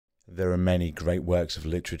There are many great works of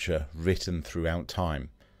literature written throughout time.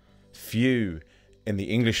 Few in the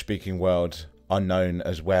English-speaking world are known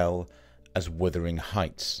as well as Wuthering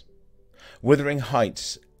Heights. Wuthering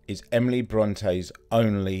Heights is Emily Bronte's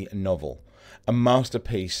only novel, a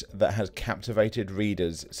masterpiece that has captivated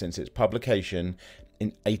readers since its publication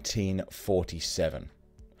in 1847.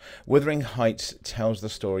 Wuthering Heights tells the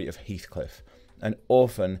story of Heathcliff, an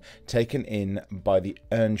orphan taken in by the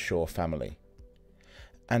Earnshaw family,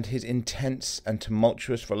 and his intense and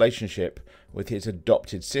tumultuous relationship with his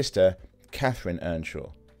adopted sister, Catherine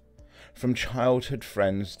Earnshaw. From childhood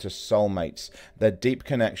friends to soulmates, their deep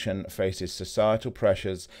connection faces societal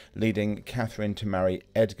pressures, leading Catherine to marry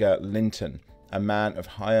Edgar Linton, a man of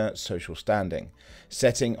higher social standing,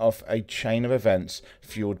 setting off a chain of events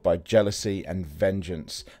fueled by jealousy and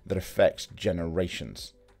vengeance that affects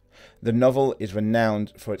generations. The novel is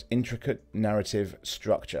renowned for its intricate narrative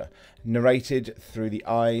structure, narrated through the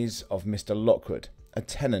eyes of Mr. Lockwood, a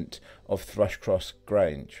tenant of Thrushcross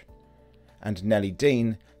Grange, and Nellie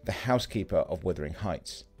Dean, the housekeeper of Wuthering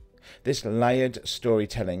Heights. This layered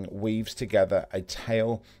storytelling weaves together a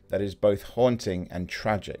tale that is both haunting and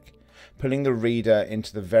tragic, pulling the reader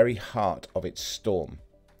into the very heart of its storm.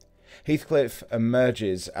 Heathcliff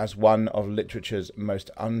emerges as one of literature's most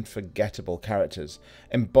unforgettable characters,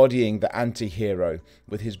 embodying the anti-hero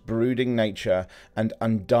with his brooding nature and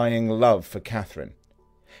undying love for Catherine.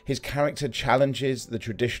 His character challenges the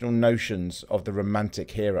traditional notions of the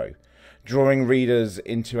romantic hero, drawing readers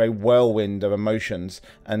into a whirlwind of emotions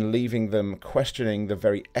and leaving them questioning the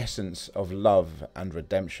very essence of love and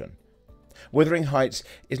redemption. Wuthering Heights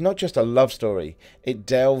is not just a love story, it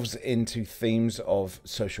delves into themes of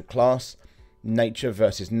social class, nature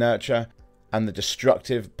versus nurture, and the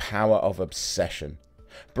destructive power of obsession.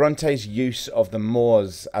 Bronte's use of the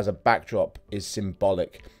moors as a backdrop is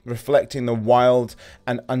symbolic, reflecting the wild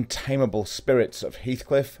and untamable spirits of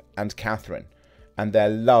Heathcliff and Catherine, and their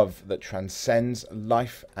love that transcends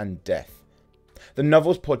life and death. The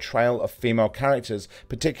novel's portrayal of female characters,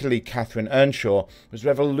 particularly Catherine Earnshaw, was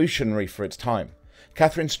revolutionary for its time.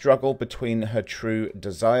 Catherine's struggle between her true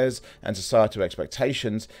desires and societal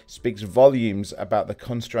expectations speaks volumes about the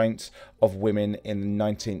constraints of women in the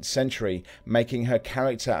 19th century, making her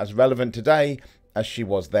character as relevant today as she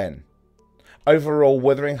was then. Overall,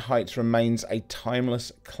 Wuthering Heights remains a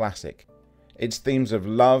timeless classic, its themes of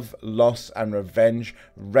love, loss, and revenge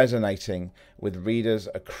resonating with readers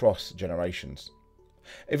across generations.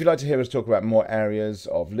 If you'd like to hear us talk about more areas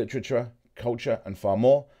of literature, culture, and far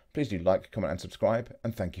more, please do like, comment, and subscribe,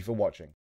 and thank you for watching.